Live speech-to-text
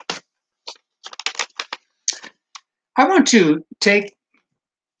I want to take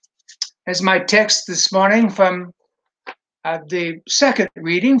as my text this morning from the second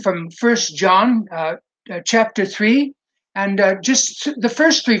reading from First John chapter 3, and just the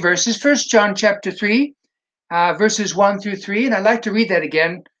first three verses, First John chapter 3, verses 1 through 3, and I'd like to read that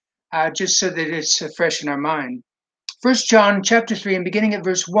again just so that it's fresh in our mind. First John chapter 3, and beginning at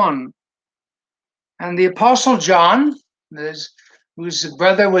verse 1. And the Apostle John, whose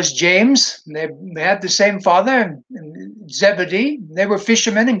brother was James, they had the same father, Zebedee. They were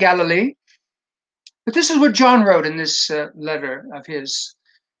fishermen in Galilee. But this is what John wrote in this letter of his.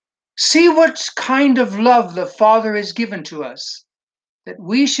 See what kind of love the Father has given to us, that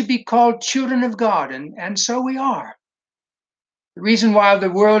we should be called children of God, and so we are. The reason why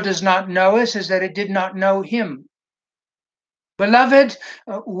the world does not know us is that it did not know him. Beloved,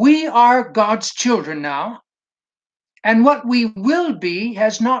 we are God's children now, and what we will be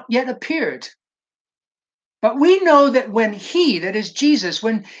has not yet appeared. But we know that when he, that is Jesus,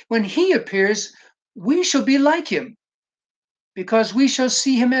 when he appears, we shall be like him, because we shall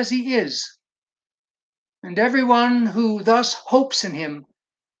see him as he is. And everyone who thus hopes in him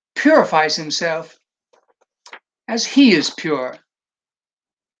purifies himself as he is pure.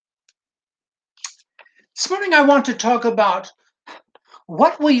 This morning I want to talk about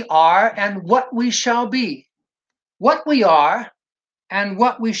what we are and what we shall be. What we are and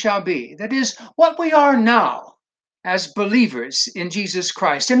what we shall be. That is, what we are now as believers in Jesus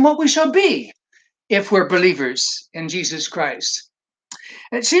Christ, and what we shall be if we're believers in Jesus Christ.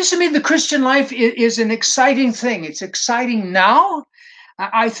 It seems to me the Christian life is an exciting thing. It's exciting now,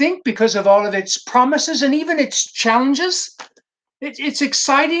 I think, because of all of its promises and even its challenges. It's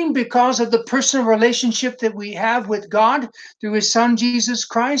exciting because of the personal relationship that we have with God through his son, Jesus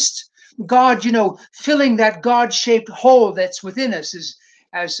Christ. God, filling that God-shaped hole that's within us,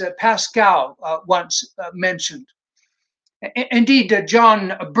 as Pascal once mentioned. Indeed,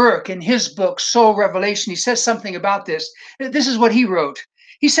 John Burke, in his book, Soul Revelation, he says something about this. This is what he wrote.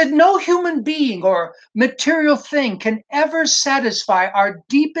 He said, no human being or material thing can ever satisfy our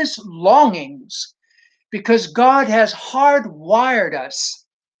deepest longings because God has hardwired us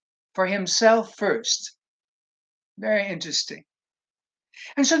for himself first. Very interesting.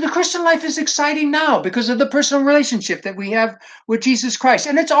 And so the Christian life is exciting now because of the personal relationship that we have with Jesus Christ.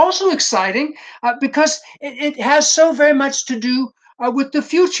 And it's also exciting because it has so very much to do with the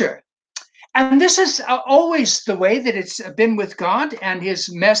future. And this is always the way that it's been with God and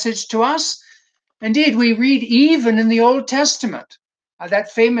his message to us. Indeed, we read even in the Old Testament,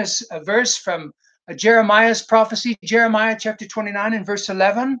 that famous verse from Jeremiah's prophecy, Jeremiah chapter 29 and verse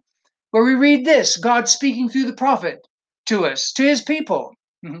 11, where we read this, God speaking through the prophet to us, to his people.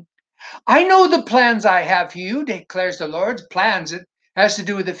 I know the plans I have for you, declares the Lord. Plans, it has to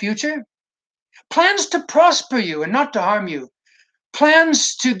do with the future. Plans to prosper you and not to harm you.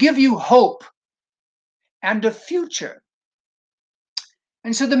 Plans to give you hope and a future.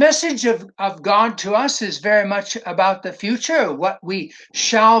 And so the message of God to us is very much about the future, what we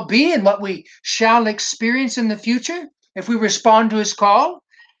shall be and what we shall experience in the future if we respond to his call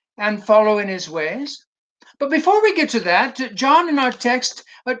and follow in his ways. But before we get to that, John in our text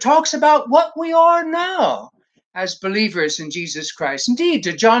talks about what we are now as believers in Jesus Christ. Indeed,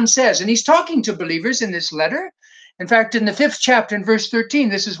 John says, and he's talking to believers in this letter. In fact, in the 5th chapter, in verse 13,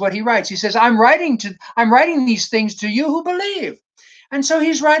 this is what he writes. He says, I'm writing these things to you who believe. And so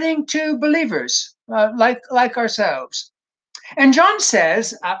he's writing to believers like ourselves. And John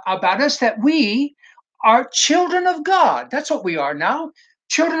says about us that we are children of God. That's what we are now.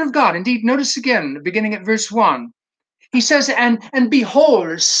 Children of God. Indeed, notice again, beginning at verse 1. He says, and behold,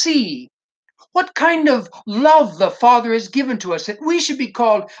 or see, what kind of love the Father has given to us, that we should be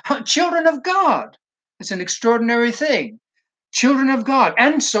called children of God. It's an extraordinary thing. Children of God.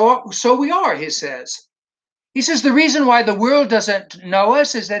 And so we are, he says. He says the reason why the world doesn't know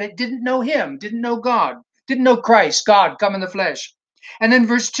us is that it didn't know him, didn't know God, didn't know Christ, God come in the flesh. And then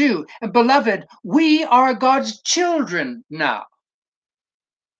verse 2, and beloved, we are God's children now.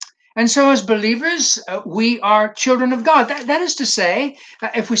 And so as believers, we are children of God. That is to say,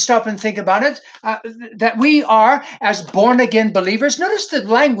 if we stop and think about it, that we are, as born-again believers, notice the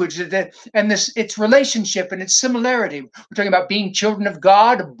language and its relationship and its similarity. We're talking about being children of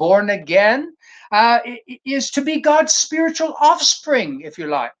God, born again, is to be God's spiritual offspring, if you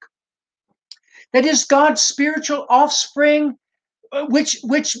like. That is God's spiritual offspring,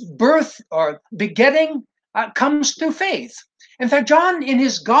 which birth or begetting comes through faith. In fact, John in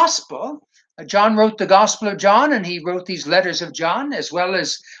his gospel, John wrote the Gospel of John, and he wrote these letters of John, as well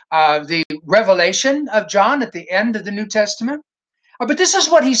as the Revelation of John at the end of the New Testament. But this is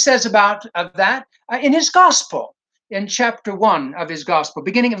what he says about that in his gospel. in chapter 1 of his gospel,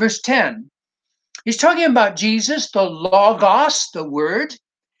 beginning at verse 10. He's talking about Jesus, the Logos, the Word.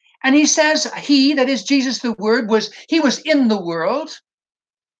 And he says, he, that is Jesus, the Word, he was in the world,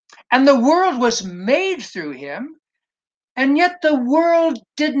 and the world was made through him, and yet the world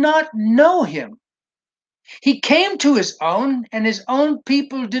did not know him. He came to his own, and his own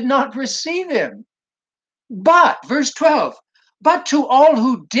people did not receive him. But, verse 12, but to all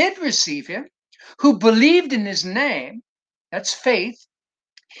who did receive him, who believed in his name, that's faith,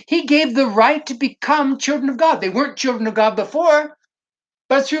 he gave the right to become children of God. They weren't children of God before,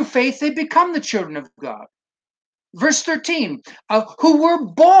 but through faith they become the children of God. Verse 13, who were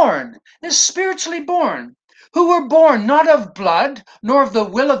born, is spiritually born, who were born not of blood, nor of the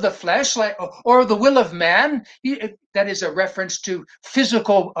will of the flesh, or the will of man. That is a reference to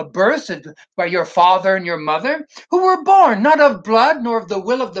physical birth by your father and your mother, who were born not of blood, nor of the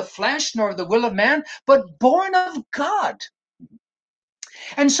will of the flesh, nor of the will of man, but born of God.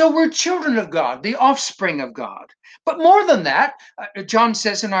 And so we're children of God, the offspring of God. But more than that, John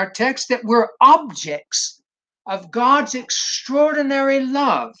says in our text that we're objects of God's extraordinary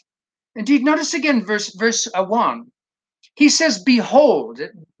love. Indeed, notice again verse 1. He says, behold.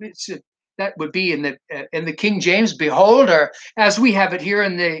 That would be in the King James, behold, or as we have it here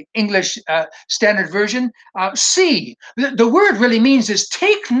in the English Standard Version, see. The word really means is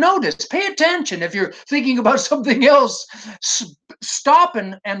take notice, pay attention. If you're thinking about something else, stop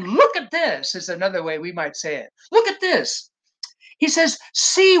and look at this, is another way we might say it. Look at this. He says,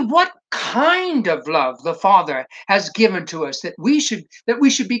 see what kind of love the Father has given to us, that we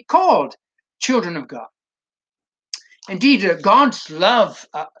should be called children of God. Indeed, God's love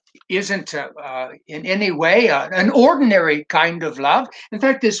isn't in any way an ordinary kind of love. In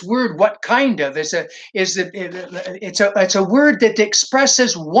fact, this word "what kind of" it's a word that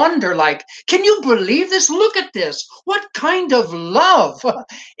expresses wonder. Like, can you believe this? Look at this. What kind of love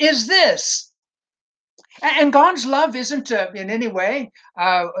is this? And God's love isn't in any way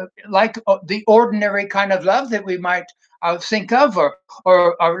like the ordinary kind of love that we might think of,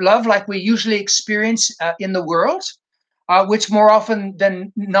 or love like we usually experience in the world. Which more often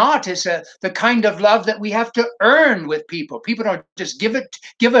than not is the kind of love that we have to earn with people. People don't just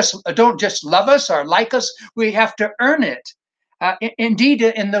don't just love us or like us. We have to earn it. Indeed,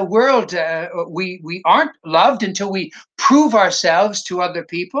 in the world, we aren't loved until we prove ourselves to other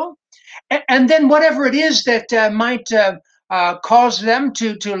people. And then whatever it is that might cause them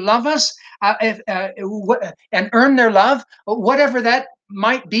to love us and earn their love, whatever that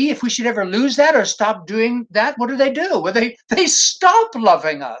might be, if we should ever lose that or stop doing that, what do? Well, they stop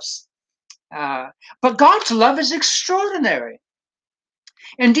loving us. But God's love is extraordinary.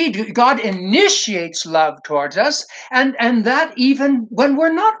 Indeed, God initiates love towards us, and that even when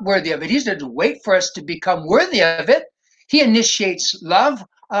we're not worthy of it. He doesn't wait for us to become worthy of it. He initiates love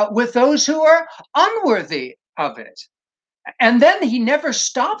with those who are unworthy of it. And then he never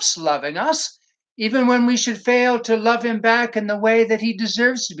stops loving us, even when we should fail to love him back in the way that he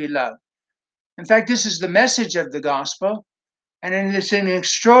deserves to be loved. In fact, this is the message of the gospel, and it's an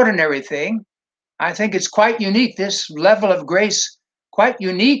extraordinary thing. I think it's quite unique, this level of grace, quite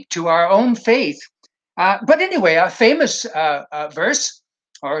unique to our own faith. But anyway, a famous verse,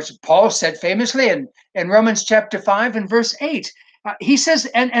 or as Paul said famously in Romans chapter 5 and verse 8, he says,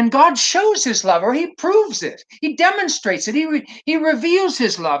 and God shows his love, or he proves it. He demonstrates it. He reveals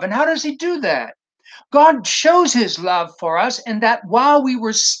his love. And how does he do that? God shows his love for us in that while we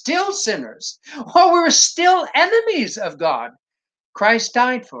were still sinners, while we were still enemies of God, Christ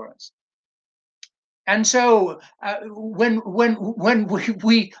died for us. And so when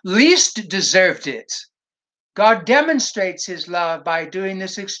we least deserved it, God demonstrates his love by doing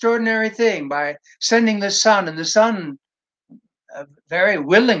this extraordinary thing, by sending the Son, and the Son very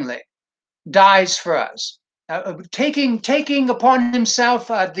willingly dies for us, taking upon himself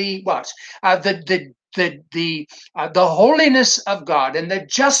the holiness of God and the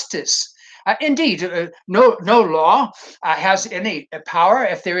justice. Indeed, no law has any power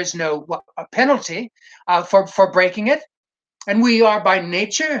if there is no penalty for breaking it, and we are by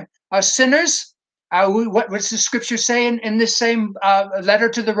nature sinners. What does the scripture say in this same letter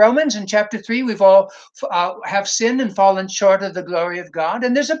to the Romans in chapter 3? We've all have sinned and fallen short of the glory of God,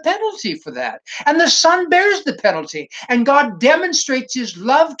 and there's a penalty for that. And the Son bears the penalty, and God demonstrates his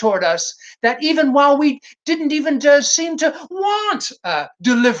love toward us, that even while we didn't even seem to want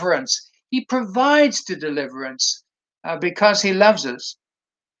deliverance, he provides the deliverance because he loves us.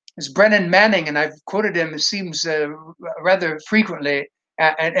 As Brennan Manning, and I've quoted him, it seems rather frequently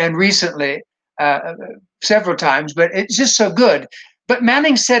and recently, several times, but it's just so good. But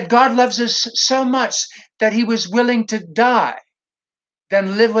Manning said God loves us so much that he was willing to die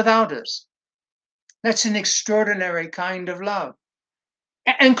than live without us. That's an extraordinary kind of love.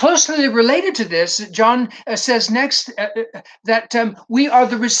 And closely related to this, John says next that we are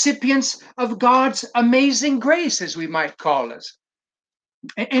the recipients of God's amazing grace, as we might call it.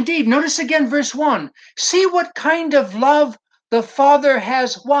 Indeed, notice again verse 1. See what kind of love the Father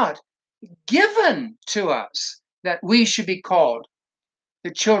has what? Given to us, that we should be called the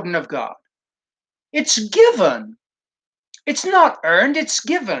children of God. It's given. It's not earned, it's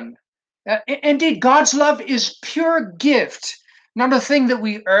given. Indeed, God's love is pure gift, not a thing that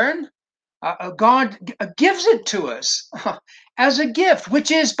we earn. God gives it to us as a gift,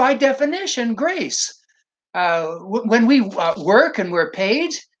 which is by definition grace. When we work and we're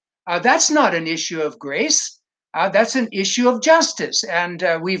paid, that's not an issue of grace. That's an issue of justice. And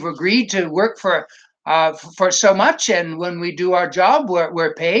we've agreed to work for so much. And when we do our job,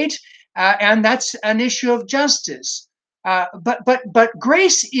 we're paid. And that's an issue of justice. But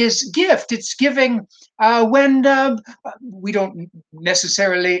grace is gift. It's giving when we don't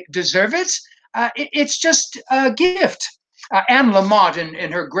necessarily deserve it. It's just a gift. Anne Lamott,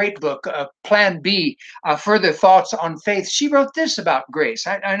 in her great book, Plan B, Further Thoughts on Faith, she wrote this about grace,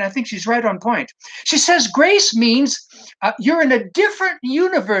 and I think she's right on point. She says, grace means you're in a different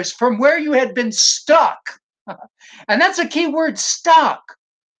universe from where you had been stuck. And that's a key word, stuck.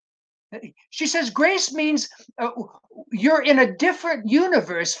 She says, grace means you're in a different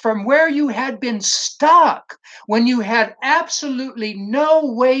universe from where you had been stuck when you had absolutely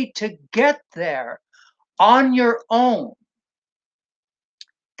no way to get there on your own.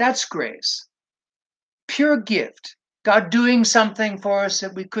 That's grace. Pure gift. God doing something for us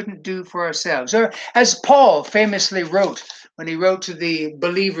that we couldn't do for ourselves. Or as Paul famously wrote when he wrote to the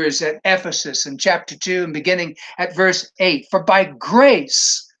believers at Ephesus in chapter 2 and beginning at verse 8, for by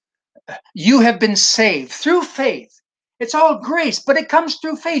grace you have been saved through faith. It's all grace, but it comes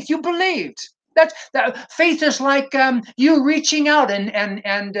through faith. You believed. That faith is like you reaching out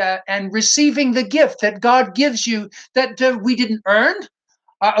and receiving the gift that God gives you that we didn't earn.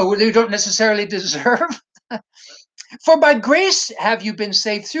 Or they don't necessarily deserve. For by grace have you been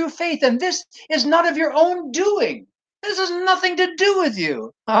saved through faith, and this is not of your own doing. This has nothing to do with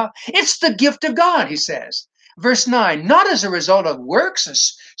you. It's the gift of God, he says. Verse 9, not as a result of works, or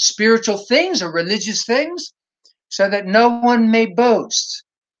spiritual things, or religious things, so that no one may boast.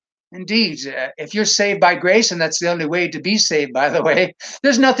 Indeed, if you're saved by grace, and that's the only way to be saved, by the way,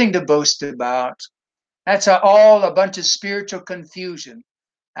 there's nothing to boast about. That's all a bunch of spiritual confusion.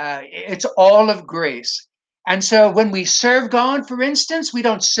 It's all of grace. And so when we serve God, for instance, we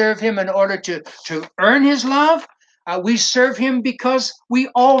don't serve him in order to earn his love. We serve him because we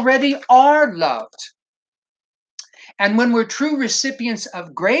already are loved. And when we're true recipients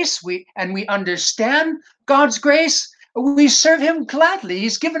of grace, we understand God's grace, we serve him gladly.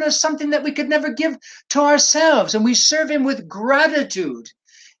 He's given us something that we could never give to ourselves, and we serve him with gratitude.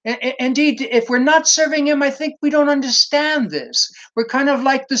 Indeed, if we're not serving him, I think we don't understand this. We're kind of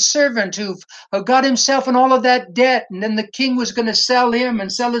like the servant who got himself in all of that debt, and then the king was going to sell him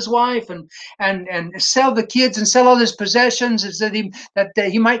and sell his wife and sell the kids and sell all his possessions, so that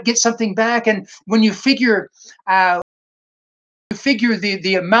he might get something back. And when you figure the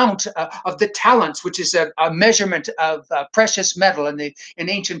amount of the talents, which is a measurement of precious metal in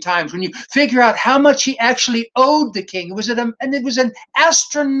ancient times. When you figure out how much he actually owed the king, it was an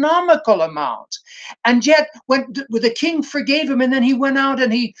astronomical amount. And yet, when the king forgave him, and then he went out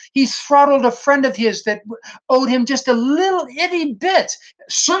and he throttled a friend of his that owed him just a little itty bit,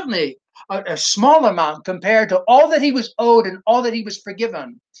 certainly a small amount compared to all that he was owed and all that he was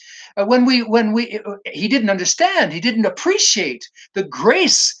forgiven. He didn't understand, he didn't appreciate the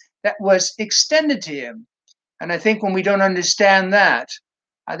grace that was extended to him. And I think when we don't understand that,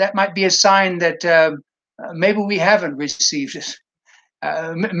 that might be a sign that maybe we haven't received it.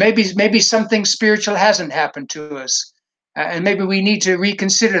 Maybe something spiritual hasn't happened to us, and maybe we need to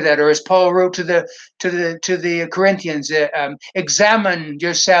reconsider that. Or as Paul wrote to the Corinthians, examine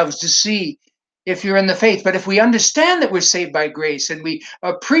yourselves to see if you're in the faith. But if we understand that we're saved by grace and we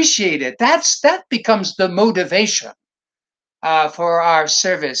appreciate it, that becomes the motivation for our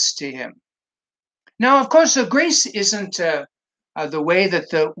service to him. Now, of course, grace isn't the way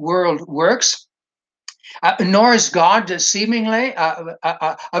that the world works, nor is God seemingly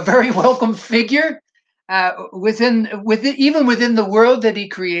a very welcome figure within the world that he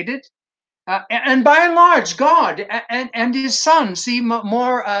created. And by and large, God and his son seem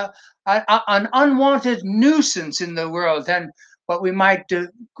more an unwanted nuisance in the world than what we might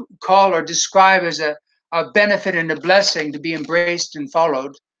call or describe as a benefit and a blessing to be embraced and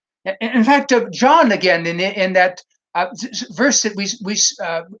followed. In fact, John, again, in that verse that we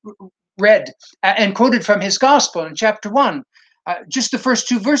read and quoted from his gospel in chapter 1, just the first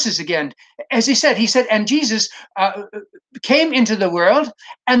two verses again, as he said, and Jesus came into the world,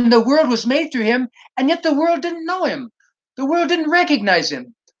 and the world was made through him, and yet the world didn't know him. The world didn't recognize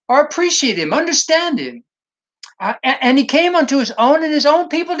him or appreciate him, understand him. And he came unto his own, and his own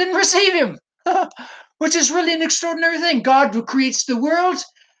people didn't receive him, which is really an extraordinary thing. God creates the world,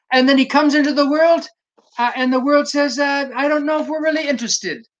 and then he comes into the world, and the world says, I don't know if we're really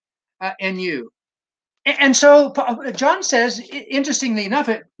interested in you. And so John says, interestingly enough,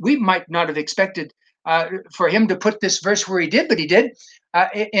 we might not have expected for him to put this verse where he did, but he did.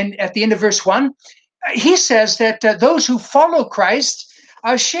 At the end of verse 1, he says that those who follow Christ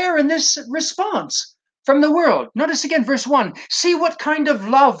share in this response from the world. Notice again, verse 1, see what kind of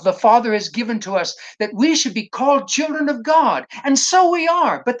love the Father has given to us, that we should be called children of God. And so we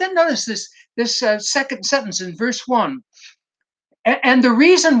are. But then notice this second sentence in verse 1. And the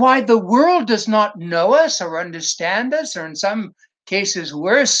reason why the world does not know us or understand us, or in some cases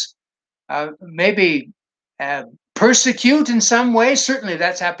worse, maybe persecute in some way, certainly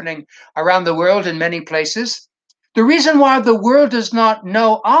that's happening around the world in many places. The reason why the world does not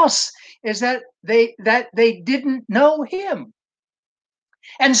know us is that they didn't know him.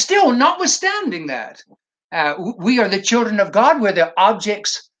 And still, notwithstanding that, we are the children of God. We're the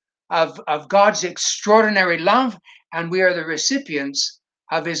objects of God's extraordinary love, and we are the recipients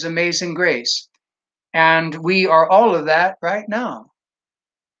of his amazing grace. And we are all of that right now.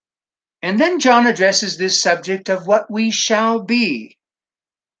 And then John addresses this subject of what we shall be.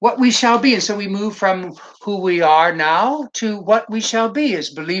 What we shall be. And so we move from who we are now to what we shall be as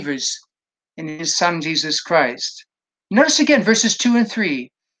believers in his Son, Jesus Christ. Notice again verses 2 and 3.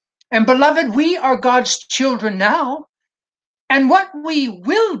 And beloved, we are God's children now, and what we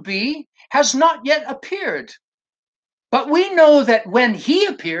will be has not yet appeared. But we know that when he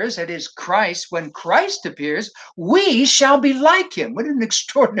appears, that is Christ, when Christ appears, we shall be like him. What an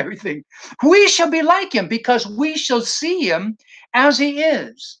extraordinary thing. We shall be like him because we shall see him as he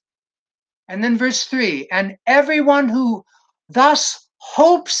is. And then verse 3, and everyone who thus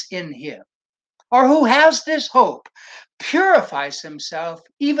hopes in him, or who has this hope, purifies himself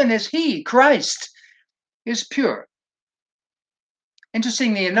even as he, Christ, is pure.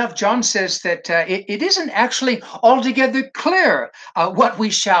 Interestingly enough, John says that it isn't actually altogether clear what we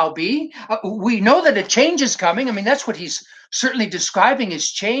shall be. We know that a change is coming. I mean, that's what he's certainly describing as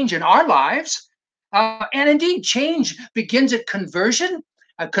change in our lives. And indeed, change begins at conversion.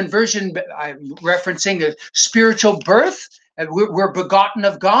 Conversion, referencing a spiritual birth. We're begotten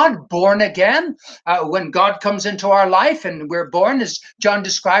of God, born again. When God comes into our life and we're born, as John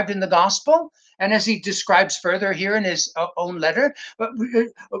described in the gospel, and as he describes further here in his own letter,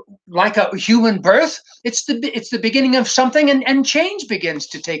 like a human birth, it's the beginning of something, and change begins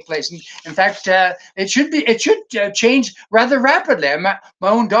to take place. And in fact, it should change rather rapidly. My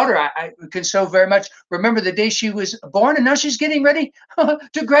own daughter, I can so very much remember the day she was born, and now she's getting ready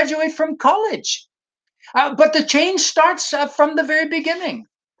to graduate from college. But the change starts from the very beginning,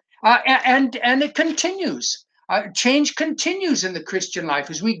 and it continues. Change continues in the Christian life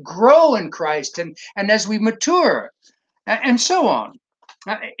as we grow in Christ and as we mature, and so on.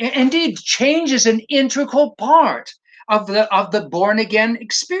 Indeed, change is an integral part of the born again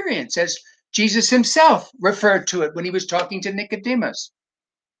experience, as Jesus himself referred to it when he was talking to Nicodemus.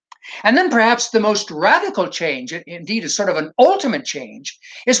 And then perhaps the most radical change, indeed a sort of an ultimate change,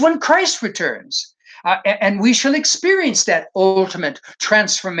 is when Christ returns. And we shall experience that ultimate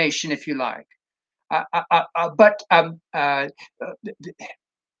transformation, if you like. What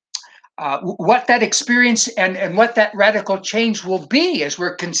that experience and what that radical change will be as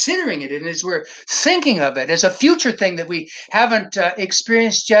we're considering it and as we're thinking of it as a future thing that we haven't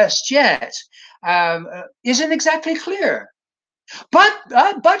experienced just yet isn't exactly clear. But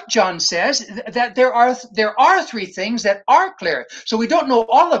John says that there are three things that are clear. So we don't know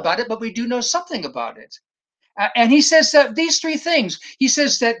all about it, but we do know something about it. And he says that these three things. He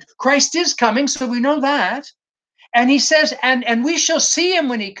says that Christ is coming, so we know that. And he says, and we shall see him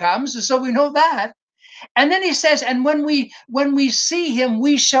when he comes, so we know that. And then he says, and when we see him,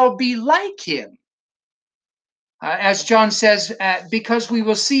 we shall be like him. As John says, because we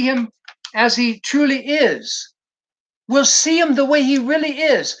will see him as he truly is. We'll see him the way he really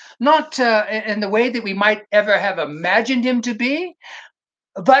is, not in the way that we might ever have imagined him to be,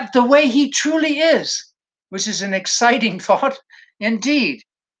 but the way he truly is, which is an exciting thought indeed.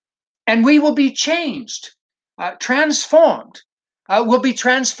 And we will be changed, transformed. We'll be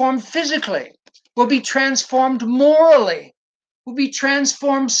transformed physically. We'll be transformed morally. We'll be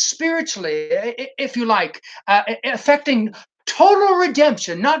transformed spiritually, if you like, affecting total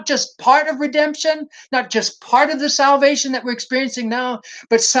redemption, not just part of redemption, not just part of the salvation that we're experiencing now,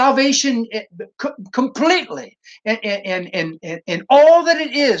 but salvation completely in all that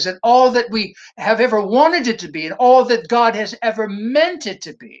it is and all that we have ever wanted it to be and all that God has ever meant it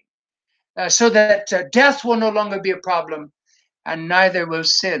to be, so that death will no longer be a problem and neither will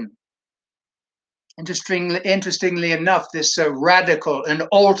sin. Interestingly enough, this radical and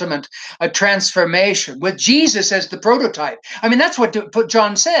ultimate transformation with Jesus as the prototype. I mean, that's what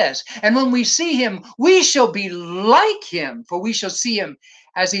John says. And when we see him, we shall be like him, for we shall see him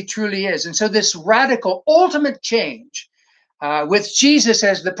as he truly is. And so this radical ultimate change with Jesus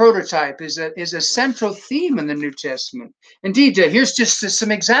as the prototype is a central theme in the New Testament. Indeed, here's just some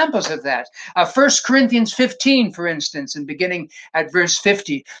examples of that. 1 Corinthians 15, for instance, and beginning at verse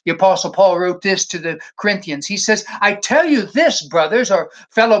 50, the Apostle Paul wrote this to the Corinthians. He says, I tell you this, brothers, or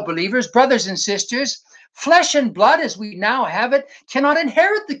fellow believers, brothers and sisters, flesh and blood, as we now have it, cannot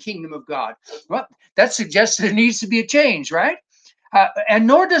inherit the kingdom of God. Well, that suggests there needs to be a change, right? And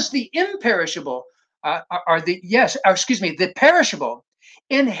nor does the imperishable, the perishable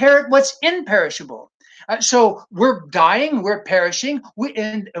inherit what's imperishable. So we're dying, we're perishing,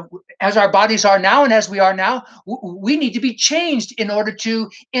 as our bodies are now and as we are now, we need to be changed in order to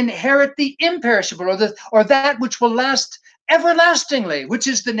inherit the imperishable, or that which will last everlastingly, which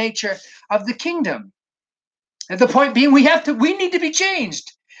is the nature of the kingdom. And the point being, we need to be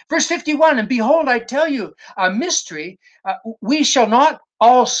changed. Verse 51, and behold, I tell you a mystery. We shall not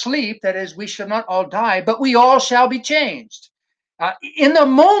all sleep, that is, we shall not all die, but we all shall be changed. In a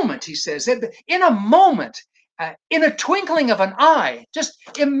moment, he says, in a moment, in a twinkling of an eye, just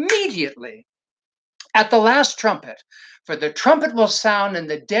immediately, at the last trumpet. For the trumpet will sound, and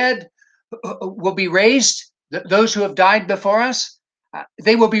the dead will be raised, those who have died before us.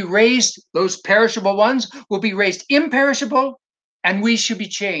 They will be raised, those perishable ones will be raised imperishable, and we should be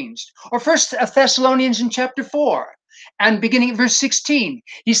changed. Or First Thessalonians in chapter 4, and beginning at verse 16,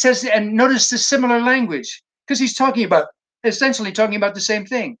 he says, and notice the similar language, because he's essentially talking about the same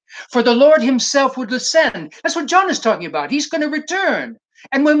thing. For the Lord himself will descend. That's what John is talking about. He's going to return.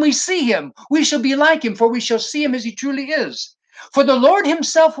 And when we see him, we shall be like him, for we shall see him as he truly is. For the Lord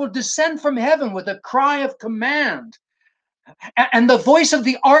himself will descend from heaven with a cry of command, and the voice of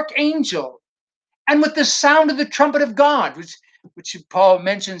the archangel, and with the sound of the trumpet of God, which Paul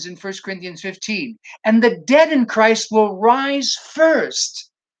mentions in 1 Corinthians 15. And the dead in Christ will rise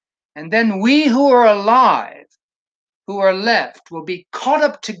first. And then we who are alive, who are left, will be caught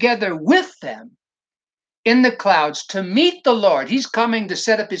up together with them in the clouds to meet the Lord. He's coming to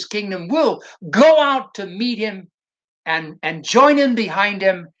set up his kingdom. We'll go out to meet him and join in behind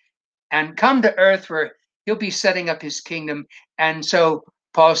him and come to earth where he'll be setting up his kingdom. And so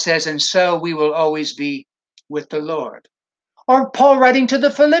Paul says, and so we will always be with the Lord. Or Paul writing to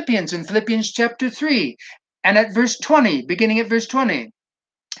the Philippians in Philippians chapter 3 and at verse 20, beginning at verse 20.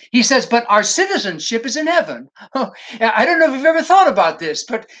 He says, but our citizenship is in heaven. Oh, I don't know if you've ever thought about this,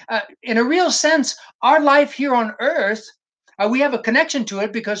 but in a real sense, our life here on earth, we have a connection to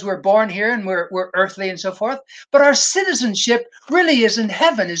it because we're born here and we're earthly and so forth. But our citizenship really is in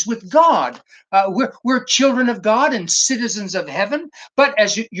heaven, is with God. We're children of God and citizens of heaven. But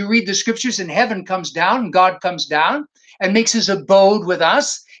as you read the scriptures, and heaven comes down, and God comes down and makes his abode with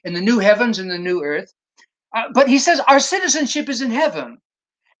us in the new heavens and the new earth. But he says our citizenship is in heaven.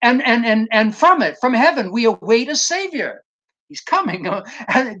 And from heaven, we await a Savior. He's coming,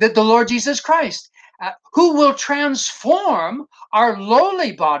 the Lord Jesus Christ, who will transform our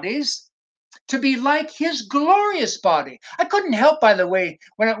lowly bodies to be like his glorious body. I couldn't help, by the way,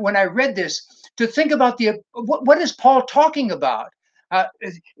 when I read this, to think about what is Paul talking about?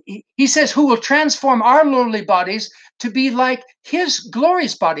 He says, who will transform our lowly bodies to be like his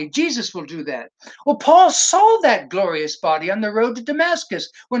glorious body. Jesus will do that. Well, Paul saw that glorious body on the road to Damascus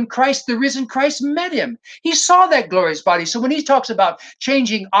when Christ, the risen Christ, met him. He saw that glorious body. So when he talks about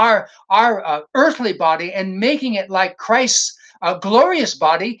changing our earthly body and making it like Christ's glorious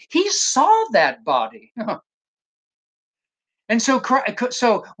body, he saw that body. And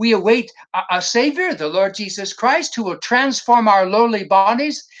so we await a Savior, the Lord Jesus Christ, who will transform our lowly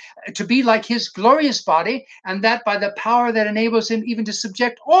bodies to be like his glorious body, and that by the power that enables him even to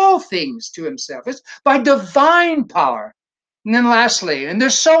subject all things to himself. It's by divine power. And then lastly, and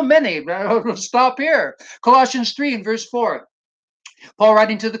there's so many, we'll stop here. Colossians 3 and verse 4. Paul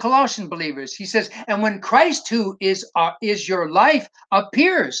writing to the Colossian believers, he says, and when Christ, who is your life,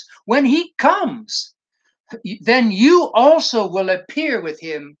 appears, when he comes, then you also will appear with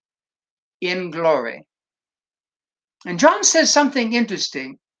him in glory. And John says something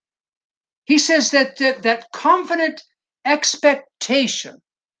interesting. He says that confident expectation,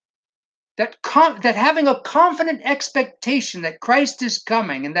 that having a confident expectation that Christ is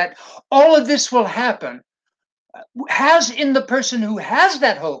coming and that all of this will happen, has in the person who has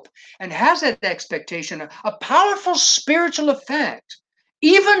that hope and has that expectation a powerful spiritual effect,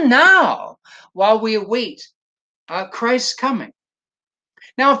 even now, while we await Christ's coming.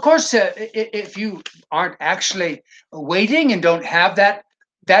 Now, of course, if you aren't actually waiting and don't have that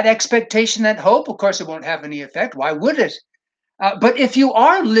expectation, that hope, of course, it won't have any effect. Why would it? But if you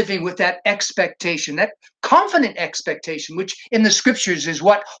are living with that expectation, that confident expectation, which in the scriptures is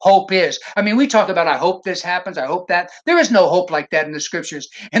what hope is. I mean, we talk about, I hope this happens, I hope that. There is no hope like that in the scriptures.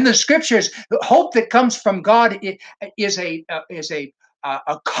 In the scriptures, the hope that comes from God is a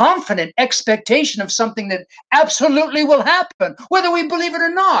confident expectation of something that absolutely will happen, whether we believe it or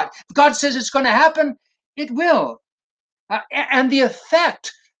not. If God says it's going to happen, it will. And the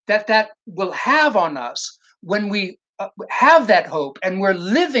effect that will have on us when we have that hope and we're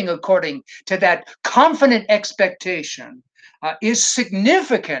living according to that confident expectation is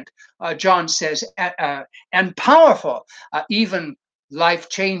significant, John says, and powerful, even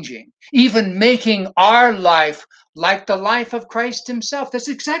life-changing, even making our life like the life of Christ himself. That's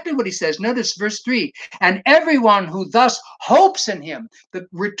exactly what he says. Notice verse 3, and everyone who thus hopes in him, the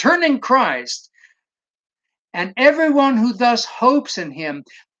returning Christ, and everyone who thus hopes in him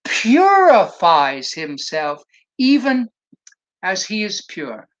purifies himself even as he is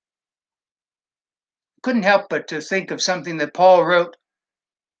pure. Couldn't help but to think of something that Paul wrote.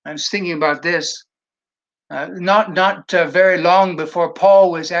 I was thinking about this. Not very long before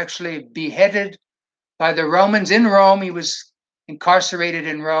Paul was actually beheaded by the Romans in Rome. He was incarcerated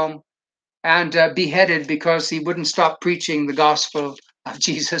in Rome and beheaded because he wouldn't stop preaching the gospel of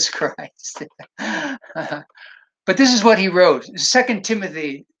Jesus Christ. But this is what he wrote, 2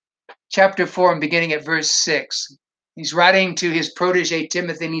 Timothy chapter 4 and beginning at verse 6. He's writing to his protege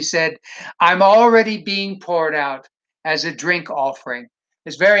Timothy, and he said, I'm already being poured out as a drink offering.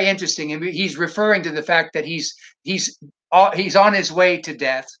 It's very interesting. And he's referring to the fact that he's on his way to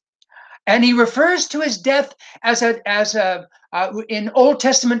death. And he refers to his death as in Old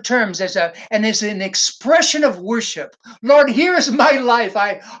Testament terms, as an expression of worship. Lord, here's my life.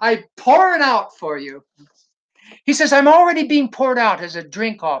 I pour it out for you. He says, I'm already being poured out as a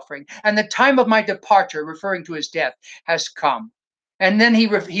drink offering, and the time of my departure, referring to his death, has come. And then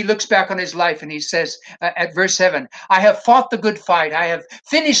he looks back on his life and he says at verse 7, I have fought the good fight. I have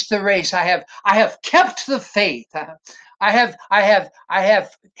finished the race. I have kept the faith. I have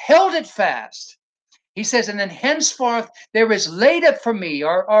held it fast. He says, and then henceforth there is laid up for me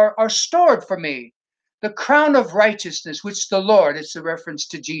or stored for me the crown of righteousness, which the Lord, it's a reference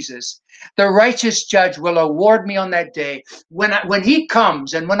to Jesus, the righteous judge, will award me on that day. When he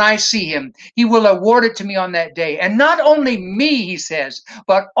comes and when I see him, he will award it to me on that day. And not only me, he says,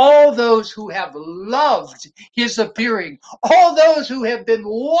 but all those who have loved his appearing, all those who have been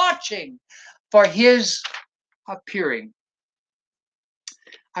watching for his appearing.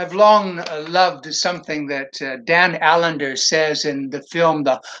 I've long loved something that Dan Allender says in the film,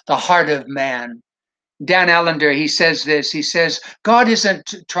 The Heart of Man. Dan Allender, he says this. He says, God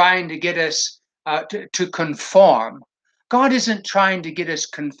isn't trying to get us to conform. God isn't trying to get us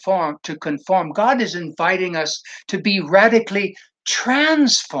to conform. God is inviting us to be radically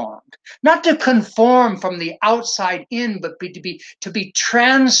transformed, not to conform from the outside in, but to be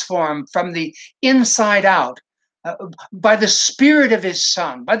transformed from the inside out by the Spirit of his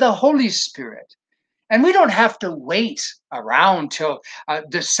Son, by the Holy Spirit. And we don't have to wait around till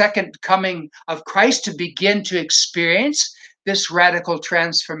the second coming of Christ to begin to experience this radical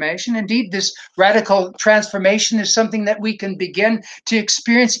transformation. Indeed, this radical transformation is something that we can begin to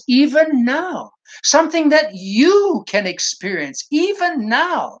experience even now, something that you can experience even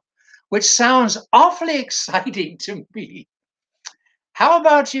now, which sounds awfully exciting to me. How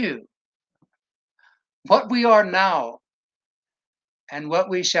about you? What we are now and what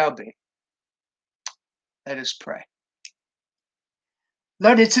we shall be. Let us pray.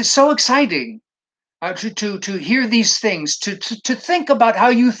 Lord, it's so exciting to hear these things, to think about how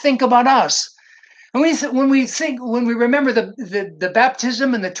you think about us. And when we remember the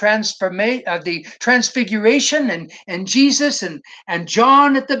baptism and the transfiguration and Jesus and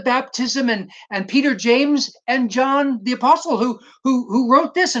John at the baptism and Peter, James, and John the apostle who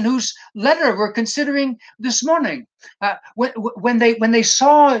wrote this and whose letter we're considering this morning, when they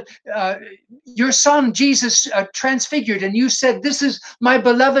saw your son Jesus transfigured, and you said, "This is my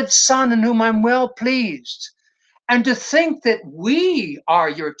beloved son in whom I'm well pleased," and to think that we are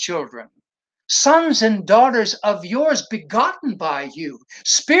your children. sons and daughters of yours, begotten by you,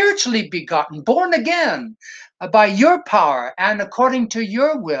 spiritually begotten, born again by your power and according to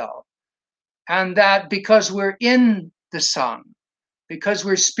your will. And that because we're in the Son, because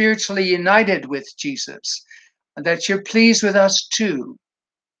we're spiritually united with Jesus, that you're pleased with us too.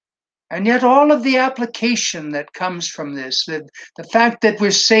 And yet all of the application that comes from this, the fact that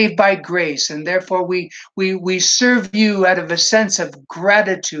we're saved by grace, and therefore we serve you out of a sense of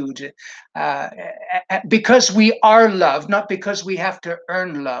gratitude, because we are loved, not because we have to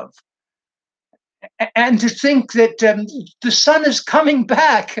earn love. And to think that the Son is coming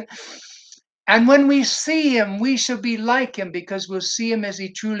back, and when we see him, we shall be like him because we'll see him as he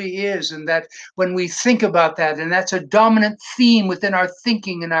truly is. And that when we think about that, and that's a dominant theme within our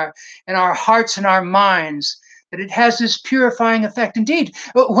thinking and our hearts and our minds, that it has this purifying effect. Indeed,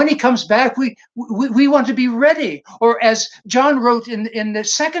 when he comes back, we want to be ready. Or as John wrote in the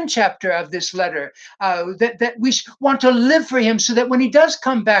second chapter of this letter, that we want to live for him so that when he does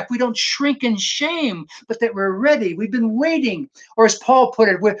come back, we don't shrink in shame, but that we're ready. We've been waiting. Or as Paul put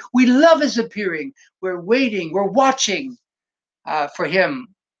it, we love his appearing. We're waiting, we're watching for him,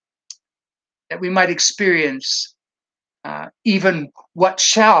 that we might experience even what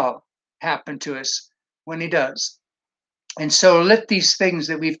shall happen to us when he does. And so let these things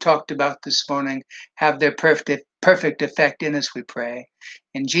that we've talked about this morning have their perfect effect in us, we pray.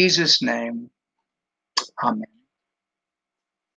 In Jesus' name, amen.